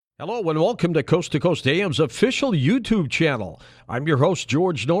Hello and welcome to Coast AM's official YouTube channel. I'm your host,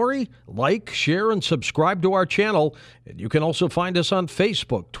 George Norry. Like, share, and subscribe to our channel. And you can also find us on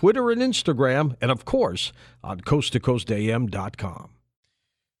Facebook, Twitter, and Instagram, and of course, on coasttocoastam.com.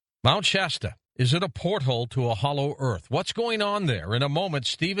 Mount Shasta, is it a porthole to a hollow earth? What's going on there? In a moment,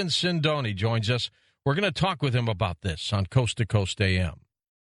 Stephen Sindoni joins us. We're going to talk with him about this on Coast to Coast AM.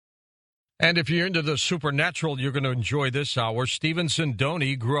 And if you're into the supernatural, you're going to enjoy this hour. Stephen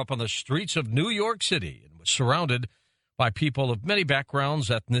Sindoni grew up on the streets of New York City and was surrounded by people of many backgrounds,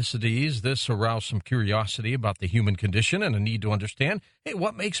 ethnicities. This aroused some curiosity about the human condition and a need to understand, hey,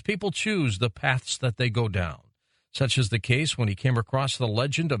 what makes people choose the paths that they go down? Such is the case when he came across the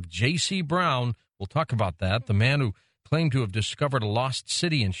legend of J.C. Brown. We'll talk about that, the man who claimed to have discovered a lost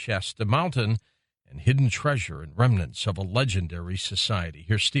city in Shasta Mountain and hidden treasure and remnants of a legendary society.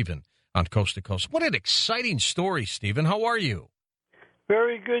 Here's Stephen on Coast to Coast. What an exciting story, Stephen. How are you?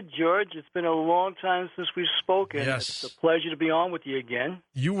 Very good, George. It's been a long time since we've spoken. Yes. It's a pleasure to be on with you again.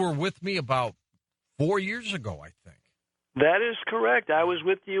 You were with me about 4 years ago, I think. That is correct. I was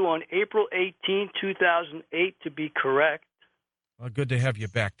with you on April 18, 2008, to be correct. Well, good to have you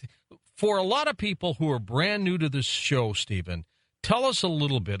back. For a lot of people who are brand new to this show, Stephen, tell us a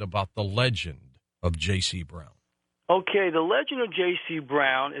little bit about the legend of J.C. Brown. Okay, the legend of J.C.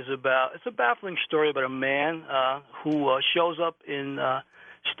 Brown it's a baffling story about a man who shows up in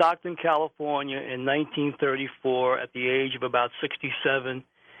Stockton, California in 1934 at the age of about 67,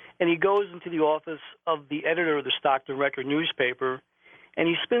 and he goes into the office of the editor of the Stockton Record newspaper, and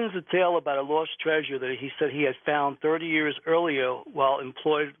he spins a tale about a lost treasure that he said he had found 30 years earlier while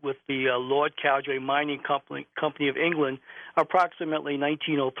employed with the Lord Cowdray Mining Company of England, approximately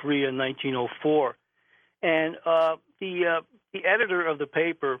 1903 and 1904. And the editor of the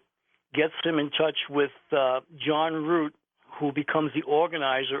paper gets him in touch with John Root, who becomes the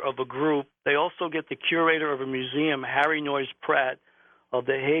organizer of a group. They also get the curator of a museum, Harry Noyes Pratt, of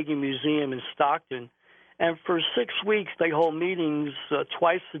the Hagen Museum in Stockton. And for 6 weeks, they hold meetings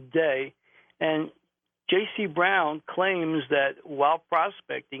twice a day. And J.C. Brown claims that while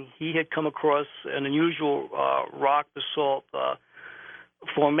prospecting, he had come across an unusual rock basalt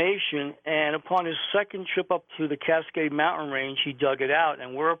formation, and upon his second trip up to the Cascade Mountain Range, he dug it out,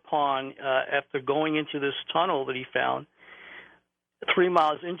 and whereupon, after going into this tunnel that he found, 3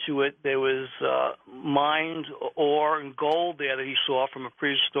 miles into it, there was mined ore and gold there that he saw from a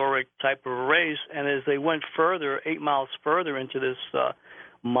prehistoric type of a race, and as they went further, 8 miles further into this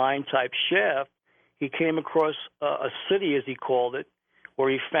mine-type shaft, he came across a city, as he called it, where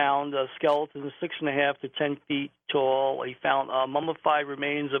he found skeletons 6.5 to 10 feet tall. He found mummified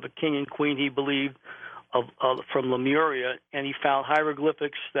remains of a king and queen, he believed, from Lemuria, and he found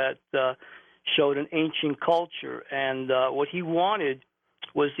hieroglyphics that showed an ancient culture. And what he wanted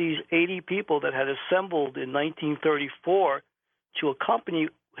was these 80 people that had assembled in 1934 to accompany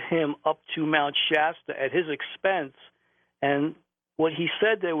him up to Mount Shasta at his expense. And what he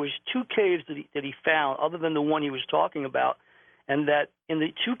said, there was 2 caves that he found, other than the one he was talking about, and that in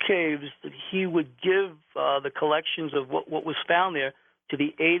the 2 caves that he would give the collections of what was found there to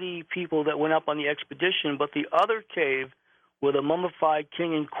the 80 people that went up on the expedition, but the other cave where the mummified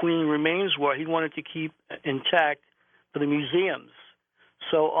king and queen remains were, he wanted to keep intact for the museums.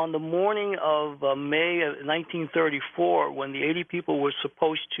 So on the morning of May of 1934, when the 80 people were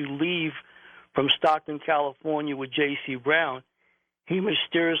supposed to leave from Stockton, California with J.C. Brown, he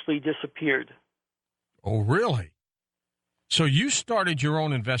mysteriously disappeared. Oh, really? So you started your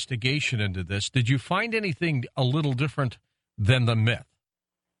own investigation into this. Did you find anything a little different than the myth?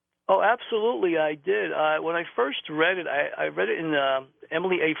 Oh, absolutely, I did. When I first read it, I read it in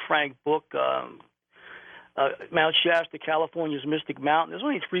Emily A. Frank book, Mount Shasta, California's Mystic Mountain. There's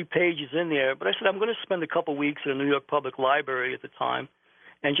only 3 pages in there, but I said I'm going to spend a couple weeks at the New York Public Library at the time,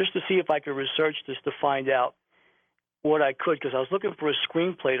 and just to see if I could research this to find out what I could, because I was looking for a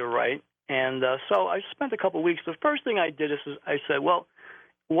screenplay to write. And so I spent a couple of weeks. The first thing I did is I said, well,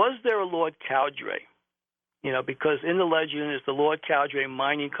 was there a Lord Cowdray? You know, because in the legend is the Lord Cowdray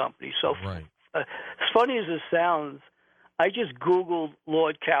Mining Company. So right. As funny as it sounds, I just Googled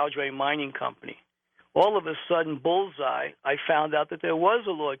Lord Cowdray Mining Company. All of a sudden, bullseye, I found out that there was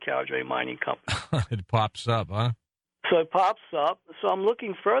a Lord Cowdray Mining Company. It pops up, huh? So it pops up. So I'm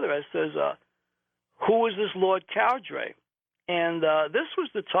looking further. It says, who is this Lord Cowdray? And this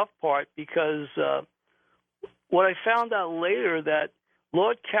was the tough part, because what I found out later, that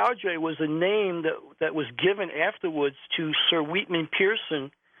Lord Cowdray was a name that was given afterwards to Sir Wheatman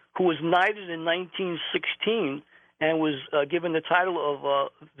Pearson, who was knighted in 1916 and was given the title of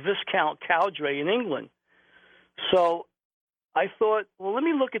Viscount Cowdray in England. So I thought, well, let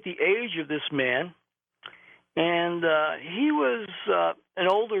me look at the age of this man. And he was an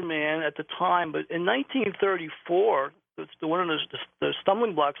older man at the time, but in 1934, one of the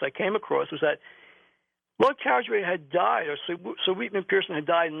stumbling blocks I came across was that Lord Cowdery had died, or Sir Wheatman Pearson had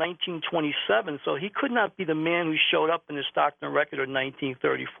died in 1927, so he could not be the man who showed up in the Stockton record of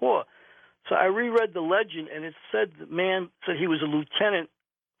 1934. So I reread the legend, and it said the man said he was a lieutenant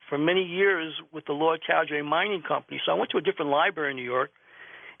for many years with the Lord Cowdery Mining Company. So I went to a different library in New York,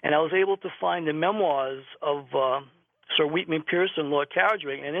 and I was able to find the memoirs of Sir Wheatman Pearson, Lord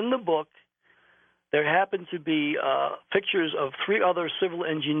Cowdery. And in the book, there happened to be pictures of 3 other civil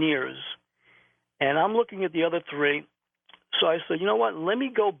engineers. And I'm looking at the other 3. So I said, you know what, let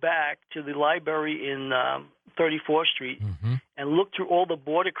me go back to the library in 34th Street and look through all the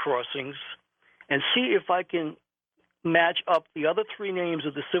border crossings and see if I can match up the other 3 names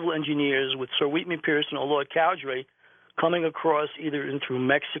of the civil engineers with Sir Wheatman Pearson or Lord Cowdery coming across either through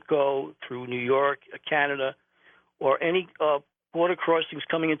Mexico, through New York, Canada, or any border crossings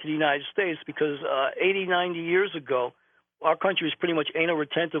coming into the United States, because 80, 90 years ago, our country was pretty much anal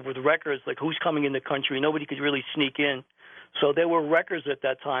retentive with records, like who's coming in the country. Nobody could really sneak in. So there were records at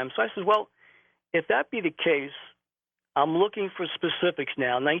that time. So I said, well, if that be the case, I'm looking for specifics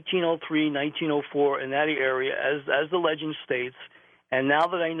now, 1903, 1904, in that area, as the legend states. And now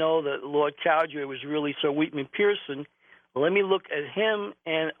that I know that Lord Cowdery was really Sir Wheatman Pearson, let me look at him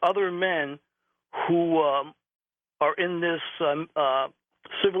and other men who are in this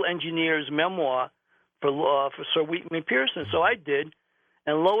civil engineer's memoir for Sir Wheatman Pearson. So I did,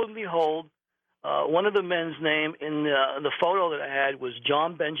 and lo and behold, one of the men's name in the photo that I had was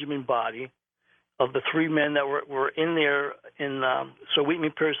John Benjamin Body, of the 3 men that were in there in Sir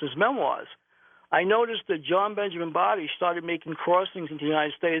Wheatman Pearson's memoirs. I noticed that John Benjamin Body started making crossings into the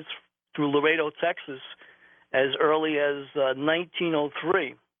United States through Laredo, Texas, as early as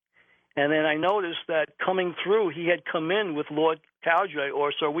 1903. And then I noticed that coming through, he had come in with Lord Cowdery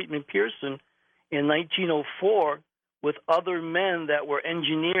or Sir Wheatman Pearson in 1904 with other men that were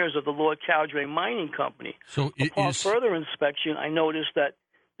engineers of the Lord Cowdery Mining Company. So upon further inspection, I noticed that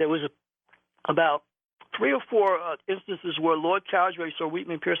there was about 3 or 4 instances where Lord Cowdery, Sir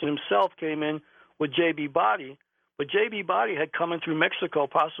Wheatman Pearson himself, came in with J.B. Body, but J.B. Body had come in through Mexico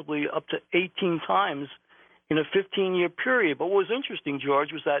possibly up to 18 times in a 15-year period. But what was interesting,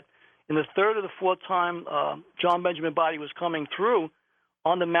 George, was that in the 3rd or the 4th time John Benjamin Body was coming through,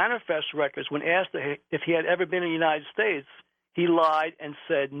 on the manifest records, when asked if he had ever been in the United States, he lied and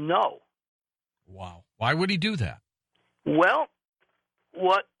said no. Wow. Why would he do that? Well,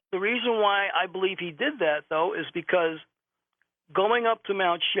 the reason why I believe he did that, though, is because going up to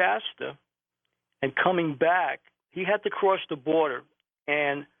Mount Shasta and coming back, he had to cross the border.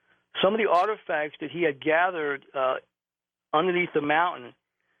 And some of the artifacts that he had gathered underneath the mountain,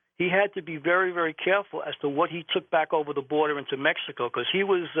 he had to be very, very careful as to what he took back over the border into Mexico, because he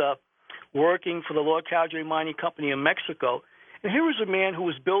was working for the Lord Cowdery Mining Company in Mexico. And here was a man who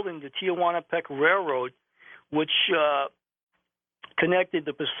was building the Tijuana-Pec Railroad, which connected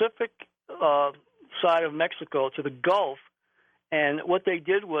the Pacific side of Mexico to the Gulf. And what they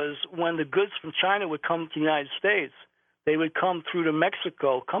did was, when the goods from China would come to the United States, they would come through to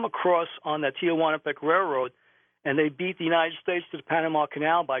Mexico, come across on that Tijuana-Pec Railroad, and they beat the United States to the Panama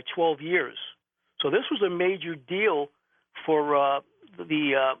Canal by 12 years. So this was a major deal for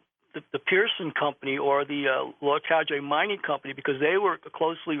the Pearson Company, or the Lord Cowdery Mining Company, because they were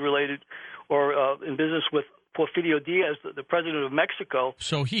closely related or in business with Porfirio Diaz, the president of Mexico.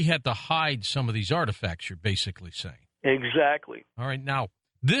 So he had to hide some of these artifacts, you're basically saying. Exactly. All right. Now,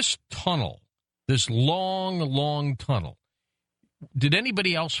 this tunnel, this long, long tunnel, did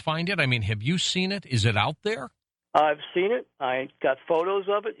anybody else find it? I mean, have you seen it? Is it out there? I've seen it. I got photos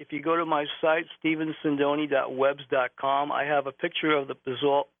of it. If you go to my site, stephensindoni.webs.com, I have a picture of the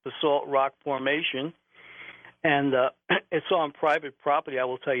basalt rock formation, and it's on private property, I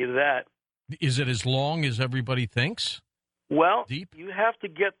will tell you that. Is it as long as everybody thinks? Well, Deep? You have to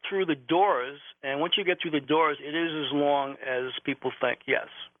get through the doors, and once you get through the doors, it is as long as people think, yes.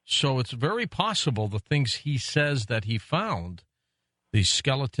 So it's very possible the things he says that he found, these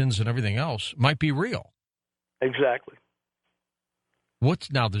skeletons and everything else, might be real. Exactly.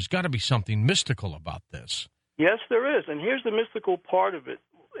 Now, there's got to be something mystical about this. Yes, there is, and here's the mystical part of it.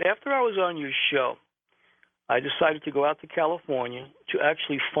 After I was on your show, I decided to go out to California to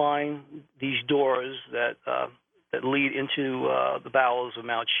actually find these doors that lead into the bowels of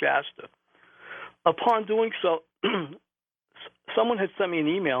Mount Shasta. Upon doing so, someone had sent me an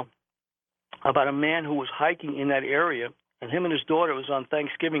email about a man who was hiking in that area, and him and his daughter was on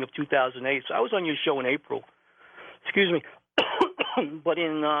Thanksgiving of 2008. So I was on your show in April. Excuse me. But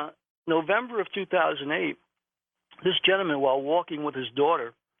in November of 2008, this gentleman, while walking with his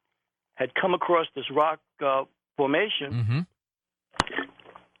daughter, had come across this rock formation. Mm-hmm.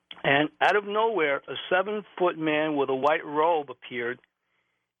 And out of nowhere, a 7-foot man with a white robe appeared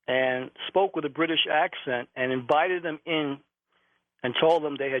and spoke with a British accent and invited them in and told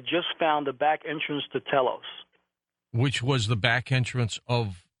them they had just found the back entrance to Telos. Which was the back entrance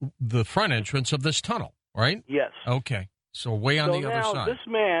of the front entrance of this tunnel, right? Yes. Okay. So way on the other side.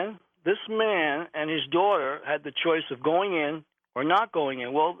 This man and his daughter had the choice of going in or not going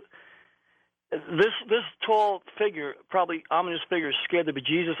in. Well, this tall figure, probably ominous figure, scared the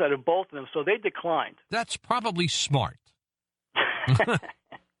bejesus out of both of them, so they declined. That's probably smart.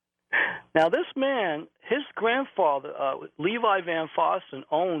 Now, this man, his grandfather, Levi Van Fossen,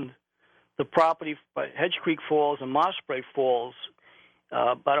 owned the property by Hedge Creek Falls and Mossspray Falls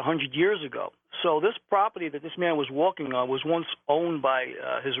about 100 years ago. So this property that this man was walking on was once owned by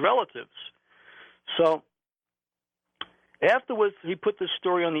his relatives. So afterwards, he put this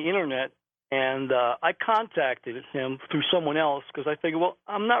story on the Internet, and I contacted him through someone else because I figured, well,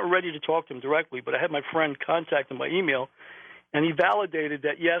 I'm not ready to talk to him directly, but I had my friend contact him by email, and he validated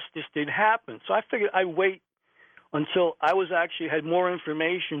that, yes, this did happen. So I figured I'd wait until I had more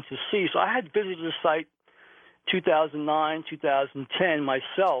information to see. So I had visited the site 2009, 2010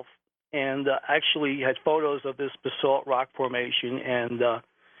 myself, and actually had photos of this basalt rock formation and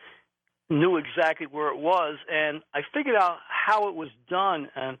knew exactly where it was. And I figured out how it was done.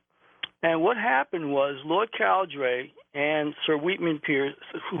 And what happened was Lord Caldray and Sir Wheatman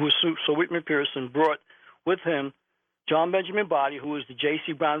Pearson brought with him John Benjamin Body, who was the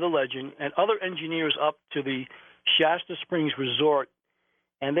J.C. Brown of the legend, and other engineers up to the Shasta Springs Resort.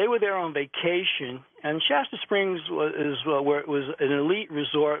 And they were there on vacation. And Shasta Springs is where it was an elite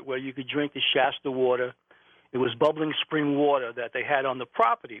resort where you could drink the Shasta water. It was bubbling spring water that they had on the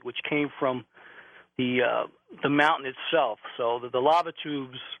property, which came from the mountain itself. So the lava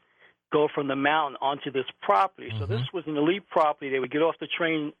tubes go from the mountain onto this property. Mm-hmm. So this was an elite property. They would get off the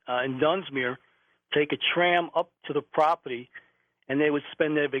train in Dunsmuir, take a tram up to the property, and they would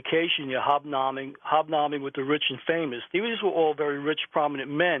spend their vacation there hobnobbing with the rich and famous. These were all very rich, prominent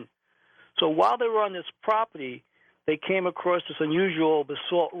men. So while they were on this property, they came across this unusual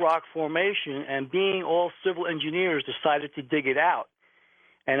basalt rock formation, and being all civil engineers, decided to dig it out.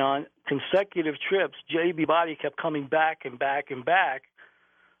 And on consecutive trips, J.B. Body kept coming back and back and back,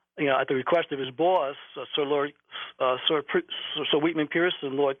 at the request of his boss, Sir Wheatman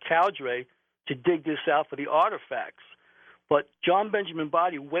Pearson, Lord Caldray, to dig this out for the artifacts. But John Benjamin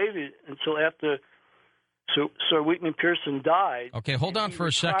Body waited until after Sir Wheatman Pearson died. Okay, hold on for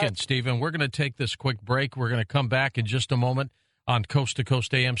a second, Stephen. We're going to take this quick break. We're going to come back in just a moment on Coast to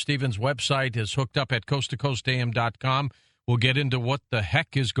Coast AM. Stephen's website is hooked up at coasttocoastam.com. We'll get into what the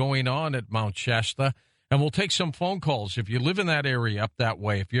heck is going on at Mount Shasta, and we'll take some phone calls. If you live in that area up that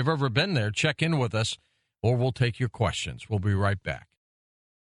way, if you've ever been there, check in with us, or we'll take your questions. We'll be right back.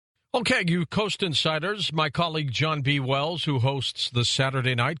 Okay, you Coast Insiders, my colleague John B. Wells, who hosts the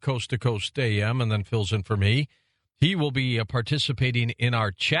Saturday night Coast to Coast AM and then fills in for me, he will be participating in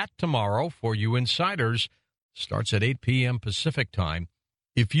our chat tomorrow for you Insiders. Starts at 8 p.m. Pacific time.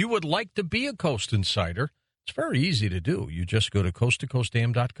 If you would like to be a Coast Insider, it's very easy to do. You just go to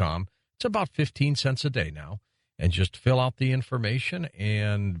coasttocoastam.com. It's about 15 cents a day now, and just fill out the information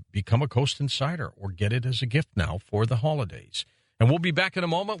and become a Coast Insider or get it as a gift now for the holidays. And we'll be back in a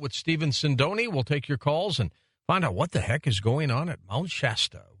moment with Stephen Sindoni. We'll take your calls and find out what the heck is going on at Mount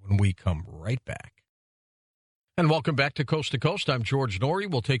Shasta when we come right back. And welcome back to Coast. I'm George Norry.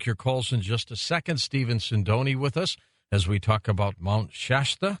 We'll take your calls in just a second. Stephen Sindoni with us as we talk about Mount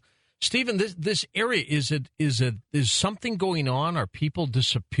Shasta. Stephen, this area, is something going on? Are people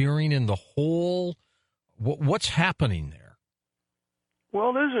disappearing in the hole? What's happening there?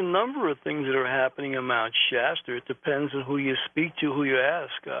 Well, there's a number of things that are happening in Mount Shasta. It depends on who you speak to, who you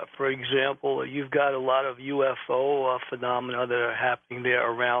ask. For example, you've got a lot of UFO phenomena that are happening there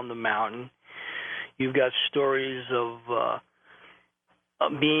around the mountain. You've got stories of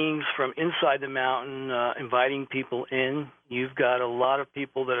beings from inside the mountain inviting people in. You've got a lot of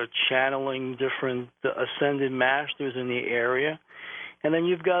people that are channeling different ascended masters in the area. And then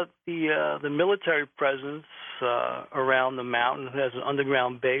you've got the military presence around the mountain, who has an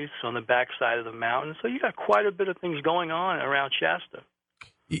underground base on the backside of the mountain. So you got quite a bit of things going on around Shasta.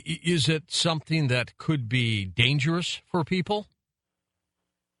 Is it something that could be dangerous for people?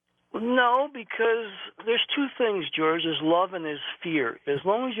 No, because there's two things, George. There's love and there's fear. As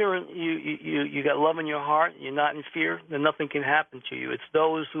long as you got love in your heart, you're not in fear, then nothing can happen to you. It's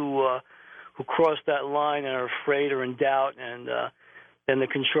those who cross that line and are afraid or in doubt and then the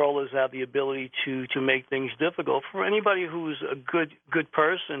controllers have the ability to make things difficult. For anybody who's a good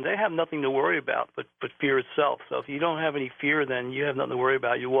person, they have nothing to worry about but fear itself. So if you don't have any fear, then you have nothing to worry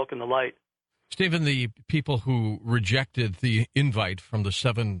about. You walk in the light. Stephen, the people who rejected the invite from the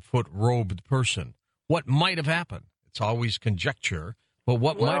 7-foot robed person, what might have happened? It's always conjecture, but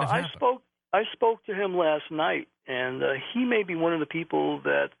what might have happened? I spoke to him last night, and he may be one of the people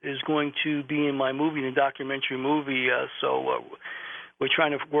that is going to be in my movie, the documentary movie. So we're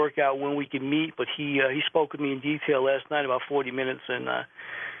trying to work out when we can meet. But he spoke with me in detail last night, about 40 minutes,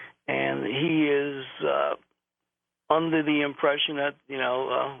 and he is under the impression that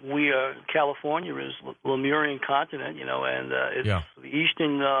California is Lemurian continent, and it's the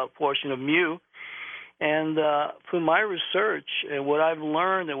eastern portion of Mu. And from my research and what I've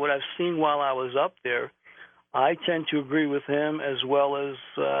learned and what I've seen while I was up there, I tend to agree with him as well as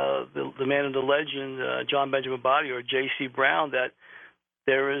the man of the legend, John Benjamin Body, or J.C. Brown, that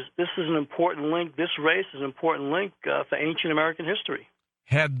this is an important link. This race is an important link for ancient American history.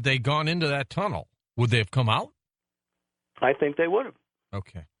 Had they gone into that tunnel, would they have come out? I think they would have.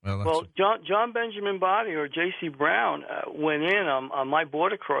 Okay. Well, John Benjamin Body, or J.C. Brown, went in on my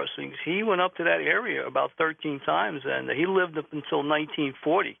border crossings. He went up to that area about 13 times, and he lived up until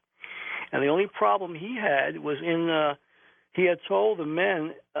 1940. And the only problem he had was he had told the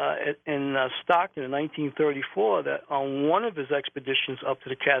men in Stockton in 1934 that on one of his expeditions up to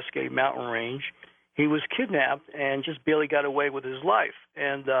the Cascade Mountain Range, he was kidnapped and just barely got away with his life.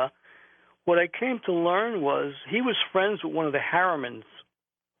 And what I came to learn was he was friends with one of the Harrimans,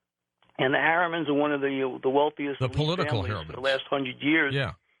 and the Harrimans are one of the wealthiest political families Harrimans for the last 100 years.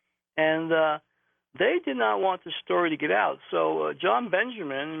 Yeah, and they did not want the story to get out. So John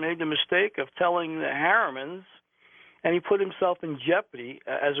Benjamin made the mistake of telling the Harrimans, and he put himself in jeopardy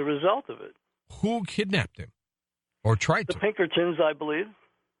as a result of it. Who kidnapped him, or tried to? The Pinkertons, I believe.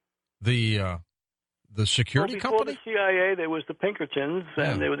 The security company? Before the CIA, there was the Pinkertons,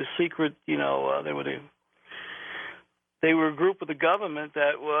 and they were the secret, they were a group of the government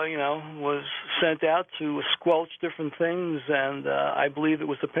that, was sent out to squelch different things, and I believe it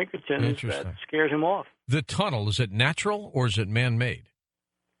was the Pinkertons that scared him off. The tunnel, is it natural or is it man-made?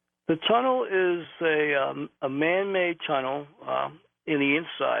 The tunnel is a man-made tunnel in the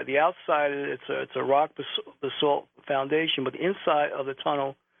inside. The outside, it's a rock basalt foundation, but the inside of the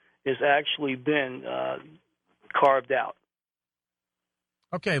tunnel has actually been carved out.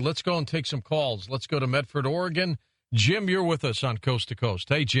 Okay, let's go and take some calls. Let's go to Medford, Oregon. Jim, you're with us on Coast to Coast.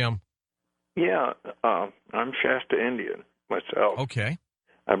 Hey, Jim. Yeah, I'm Shasta Indian myself. Okay.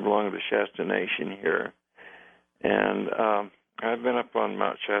 I belong to the Shasta Nation here. And I've been up on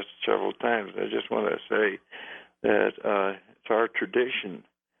Mount Shasta several times. I just want to say that it's our tradition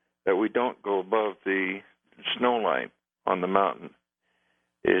that we don't go above the snow line on the mountain.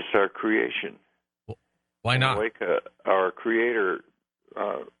 It's our creation. Why not? Like our Creator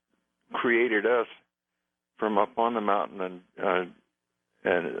created us from up on the mountain and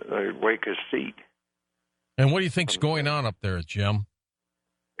wake his seat. And what do you think's going on up there, Jim?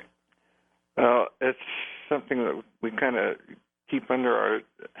 It's something that we kind of keep under our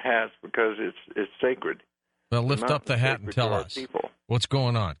hats because it's sacred. Well, lift up the hat and tell us what's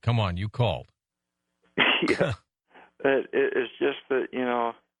going on. Come on, you called. Yeah, it's just that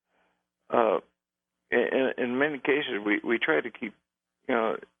in many cases we try to keep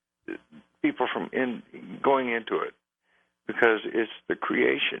people from going into it because it's the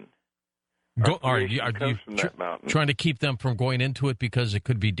creation. Are you trying to keep them from going into it because it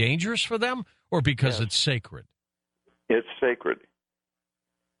could be dangerous for them, or because it's sacred? It's sacred.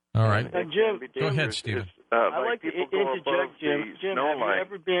 All right. Jim, go ahead, Stephen. I'd like to interject, Jim. Jim, have you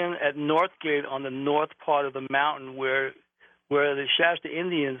ever been at Northgate on the north part of the mountain where the Shasta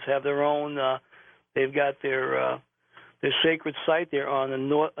Indians have their own? They've got their sacred site there on the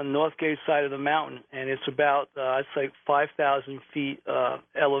Northgate side of the mountain, and it's about I'd say 5,000 feet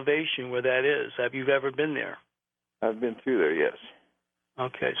elevation where that is. Have you ever been there? I've been through there, yes.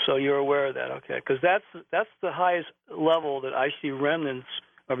 Okay, so you're aware of that, okay? Because that's the highest level that I see remnants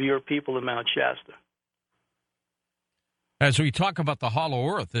of your people in Mount Shasta. As we talk about the hollow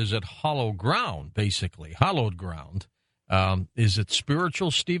earth, is it hollow ground, basically, hollowed ground? Is it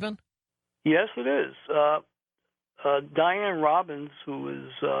spiritual, Stephen? Yes, it is. Diane Robbins, who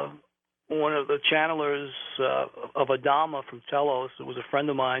is one of the channelers of Adama from Telos, who was a friend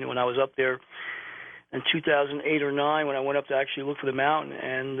of mine when I was up there in 2008 or 9 when I went up to actually look for the mountain.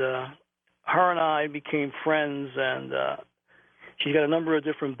 And her and I became friends, and she's got a number of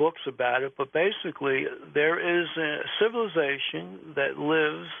different books about it. But basically, there is a civilization that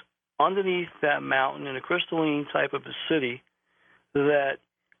lives underneath that mountain in a crystalline type of a city that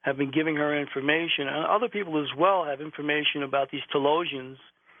have been giving her information, and other people as well have information about these Telosians.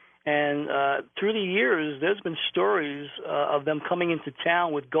 And through the years, there's been stories of them coming into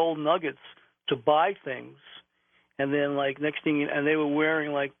town with gold nuggets to buy things, and then next thing, and they were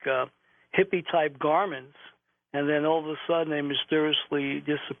wearing hippie type garments, and then all of a sudden they mysteriously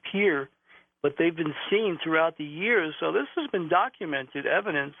disappear. But they've been seen throughout the years, so this has been documented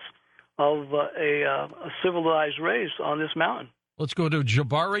evidence of a civilized race on this mountain. Let's go to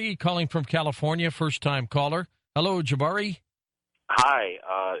Jabari, calling from California, first-time caller. Hello, Jabari. Hi.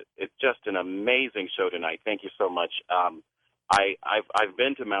 It's just an amazing show tonight. Thank you so much. I've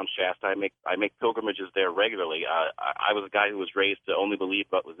been to Mount Shasta. I make pilgrimages there regularly. I was a guy who was raised to only believe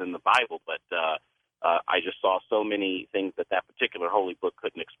what was in the Bible, but I just saw so many things that particular holy book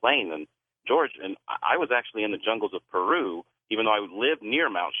couldn't explain. And George, and I was actually in the jungles of Peru. Even though I lived near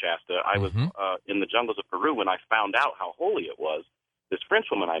Mount Shasta, I was in the jungles of Peru when I found out how holy it was. This French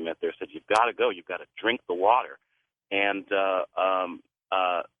woman I met there said, "You've got to go. You've got to drink the water." And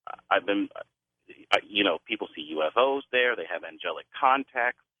I've been, people see UFOs there. They have angelic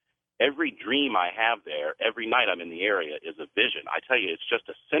contacts. Every dream I have there, every night I'm in the area, is a vision. I tell you, it's just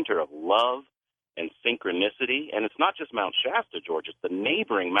a center of love and synchronicity. And it's not just Mount Shasta, George. It's the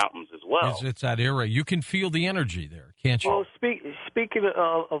neighboring mountains as well. It's that area. You can feel the energy there, can't you? Well, speaking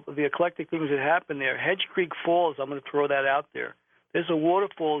of the eclectic things that happen there, Hedge Creek Falls, I'm going to throw that out there. There's a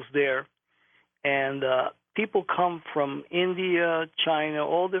waterfalls there, and people come from India, China,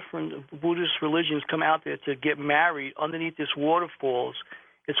 all different Buddhist religions come out there to get married underneath this waterfalls.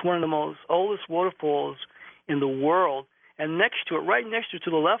 It's one of the most oldest waterfalls in the world. And next to it, right next to it, to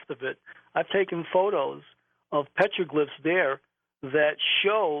the left of it, I've taken photos of petroglyphs there that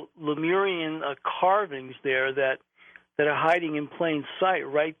show Lemurian carvings there that are hiding in plain sight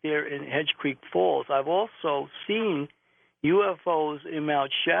right there in Hedge Creek Falls. I've also seen UFOs in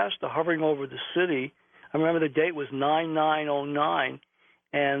Mount Shasta hovering over the city. I remember the date was 9909,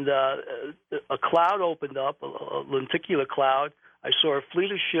 and a cloud opened up, a lenticular cloud. I saw a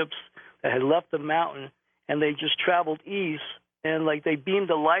fleet of ships that had left the mountain, and they just traveled east, and they beamed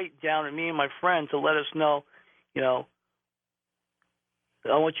a light down at me and my friend to let us know, I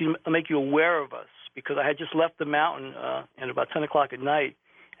want you to make you aware of us, because I had just left the mountain at about 10 o'clock at night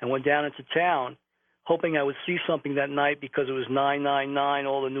and went down into town, hoping I would see something that night because it was 999,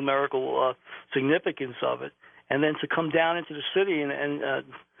 all the numerical significance of it. And then to come down into the city and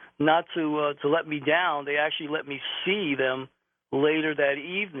not to let me down, they actually let me see them later that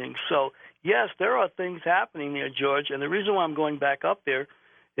evening. So, yes, there are things happening there, George. And the reason why I'm going back up there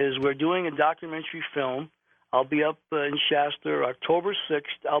is we're doing a documentary film. I'll be up in Shasta October 6th.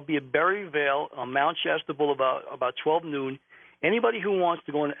 I'll be at Berryvale on Mount Shasta Boulevard about 12 noon. Anybody who wants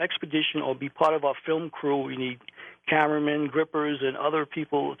to go on an expedition or be part of our film crew, we need cameramen, grippers, and other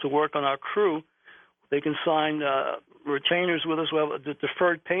people to work on our crew. They can sign retainers with us. We have a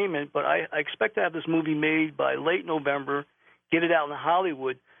deferred payment, but I expect to have this movie made by late November, get it out in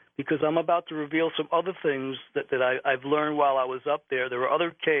Hollywood, because I'm about to reveal some other things that I've learned while I was up there. There are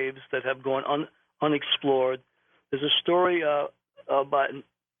other caves that have gone unexplored. There's a story that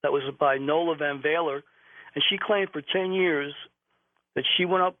was by Nola Van Valer, and she claimed for 10 years that she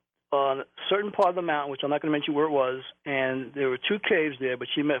went up on a certain part of the mountain, which I'm not going to mention where it was, and there were two caves there, but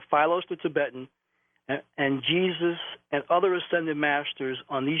she met Philos the Tibetan and Jesus and other ascended masters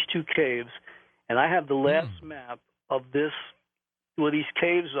on these two caves. And I have the last map of this, where these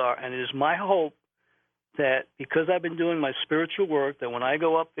caves are, and it is my hope that because I've been doing my spiritual work, that when I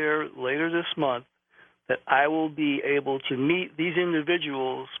go up there later this month, that I will be able to meet these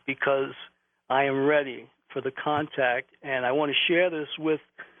individuals because I am ready for the contact. And I want to share this with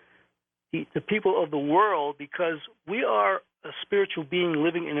the people of the world, because we are a spiritual being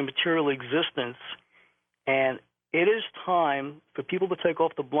living in a material existence. And it is time for people to take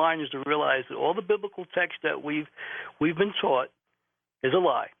off the blinders to realize that all the biblical text that we've been taught is a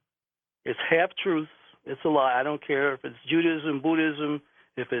lie. It's half-truths. It's a lie. I don't care if it's Judaism, Buddhism,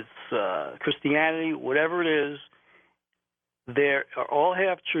 if it's Christianity, whatever it is. There are all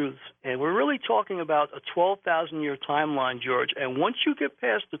half-truths. And we're really talking about a 12,000-year timeline, George. And once you get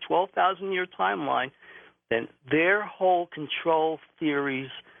past the 12,000-year timeline, then their whole control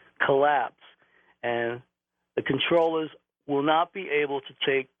theories collapse. And the controllers will not be able to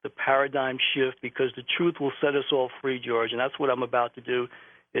take the paradigm shift, because the truth will set us all free, George. And that's what I'm about to do,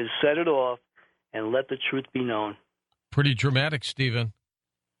 is set it off and let the truth be known. Pretty dramatic, Stephen.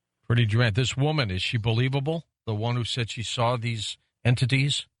 Pretty dramatic. This woman, is she believable? The one who said she saw these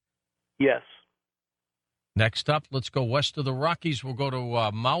entities? Yes. Next up, let's go west of the Rockies. We'll go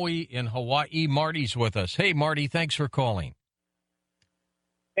to Maui in Hawaii. Marty's with us. Hey, Marty, thanks for calling.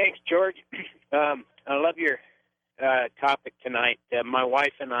 Thanks, George. I love your topic tonight. My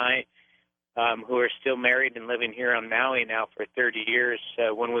wife and I, who are still married and living here on Maui now for 30 years,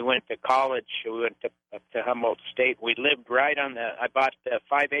 when we went to college, we went up to Humboldt State. We lived right on I bought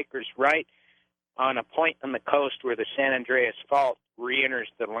 5 acres right on a point on the coast where the San Andreas Fault re-enters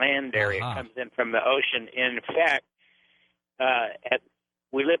the land area, comes in from the ocean. In fact,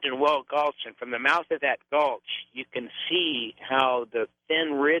 we lived in Well Gulch, and from the mouth of that gulch, you can see how the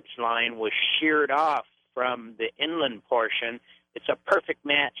thin ridge line was sheared off from the inland portion. It's a perfect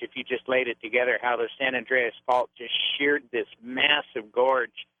match if you just laid it together, how the San Andreas Fault just sheared this massive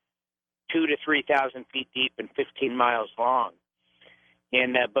gorge 2,000 to 3,000 feet deep and 15 miles long.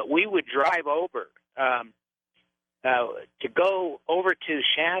 And but we would drive over. To go over to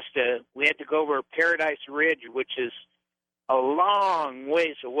Shasta, we had to go over Paradise Ridge, which is a long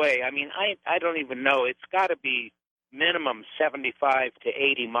ways away. I mean, I don't even know. It's got to be minimum 75 to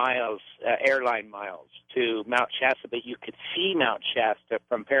 80 miles, airline miles, to Mount Shasta. But you could see Mount Shasta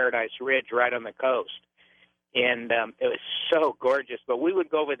from Paradise Ridge right on the coast. And it was so gorgeous. But we would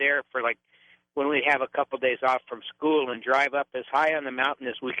go over there for, like, when we'd have a couple days off from school and drive up as high on the mountain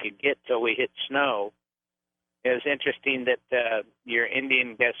as we could get till we hit snow. It was interesting that your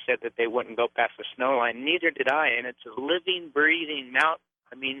Indian guest said that they wouldn't go past the snow line. Neither did I, and it's a living, breathing mount.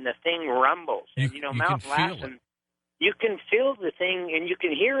 I mean, the thing rumbles. And, Mount Lassen, you can feel the thing and you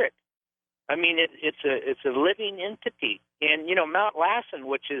can hear it. I mean, it's a living entity. And, Mount Lassen,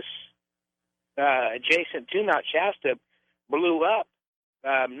 which is adjacent to Mount Shasta, blew up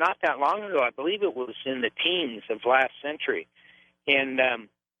not that long ago. I believe it was in the teens of last century.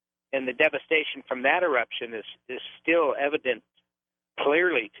 And the devastation from that eruption is still evident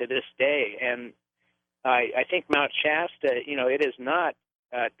clearly to this day. And I think Mount Shasta, it is not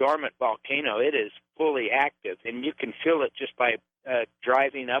a dormant volcano. It is fully active, and you can feel it just by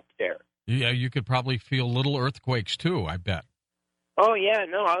driving up there. Yeah, you could probably feel little earthquakes, too, I bet. Oh, yeah,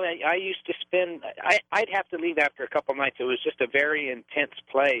 no, I used to spend I'd have to leave after a couple nights. It was just a very intense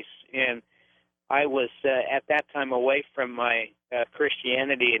place, and I was at that time away from my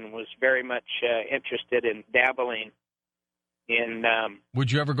Christianity and was very much interested in dabbling in.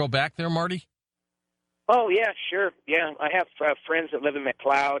 Would you ever go back there, Marty? Oh, yeah, sure. Yeah, I have friends that live in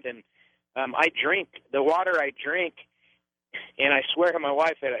McLeod, and I drink. The water I drink, and I swear to my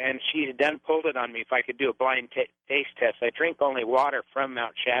wife, and she had done pulled it on me if I could do a blind taste test. I drink only water from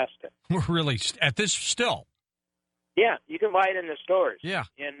Mount Shasta. Really? At this still? Yeah, you can buy it in the stores. Yeah,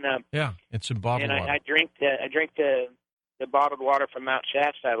 and it's in bottled water. And I drink the bottled water from Mount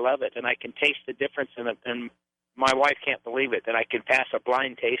Shasta. I love it, and I can taste the difference in it. And my wife can't believe it that I can pass a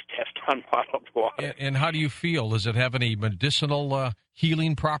blind taste test on bottled water. And how do you feel? Does it have any medicinal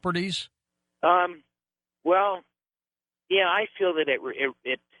healing properties? Well, yeah, I feel that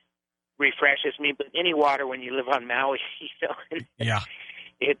it refreshes me. But any water when you live on Maui, yeah,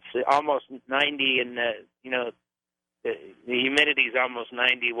 it's almost 90, and the humidity is almost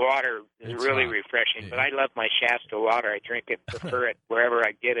 90. Water is really refreshing, but I love my Shasta water. I drink it, prefer it wherever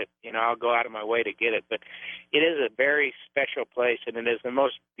I get it. I'll go out of my way to get it. But it is a very special place, and it is the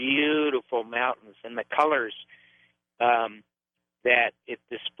most beautiful mountains, and the colors that it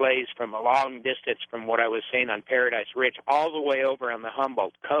displays from a long distance from what I was saying on Paradise Ridge all the way over on the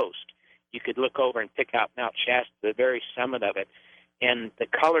Humboldt coast. You could look over and pick out Mount Shasta, the very summit of it. And the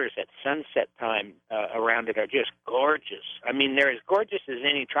colors at sunset time around it are just gorgeous. I mean, they're as gorgeous as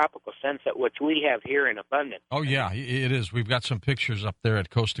any tropical sunset, which we have here in abundance. Oh, yeah, it is. We've got some pictures up there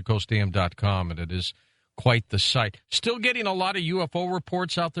at coasttocoastam.com, and it is quite the sight. Still getting a lot of UFO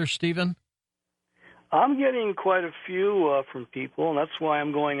reports out there, Stephen? I'm getting quite a few from people, and that's why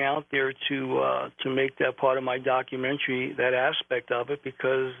I'm going out there to make that part of my documentary, that aspect of it,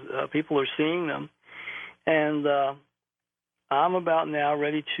 because people are seeing them. And I'm about now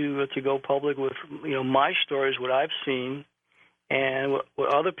ready to go public with my stories, what I've seen, and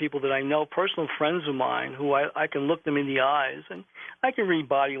what other people that I know, personal friends of mine, who I can look them in the eyes, and I can read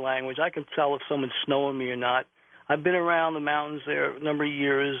body language. I can tell if someone's snowing me or not. I've been around the mountains there a number of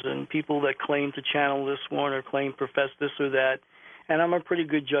years, and people that claim to channel this one or profess this or that, and I'm a pretty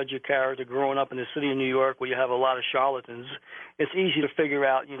good judge of character. Growing up in the city of New York, where you have a lot of charlatans, it's easy to figure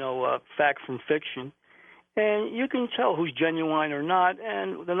out, fact from fiction. And you can tell who's genuine or not.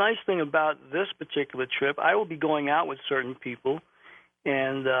 And the nice thing about this particular trip, I will be going out with certain people,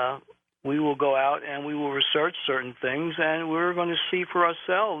 and we will go out and we will research certain things, and we're going to see for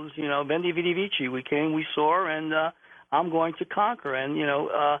ourselves. Vendi Vidi Vici. We came, we saw, and I'm going to conquer. And,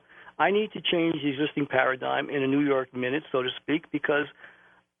 I need to change the existing paradigm in a New York minute, so to speak, because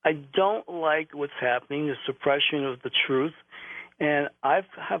I don't like what's happening, the suppression of the truth. And I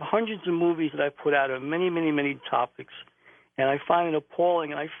have hundreds of movies that I put out on many, many, many topics, and I find it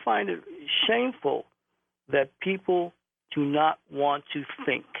appalling, and I find it shameful that people do not want to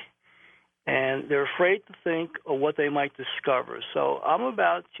think. And they're afraid to think of what they might discover. So I'm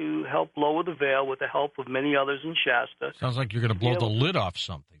about to help lower the veil with the help of many others in Shasta. Sounds like you're going to blow the lid off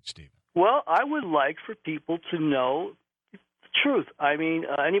something, Stephen. Well, I would like for people to know the truth. I mean,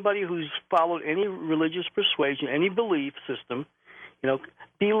 anybody who's followed any religious persuasion, any belief system,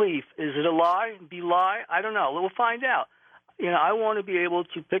 belief, is it a lie? Belie? I don't know. We'll find out. I want to be able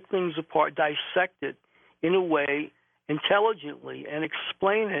to pick things apart, dissect it in a way intelligently, and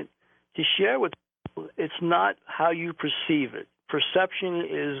explain it to share with people. It's not how you perceive it. Perception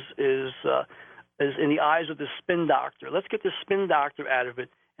is in the eyes of the spin doctor. Let's get the spin doctor out of it,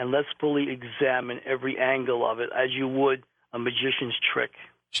 and let's fully examine every angle of it as you would a magician's trick.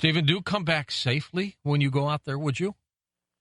 Stephen, do come back safely when you go out there, would you?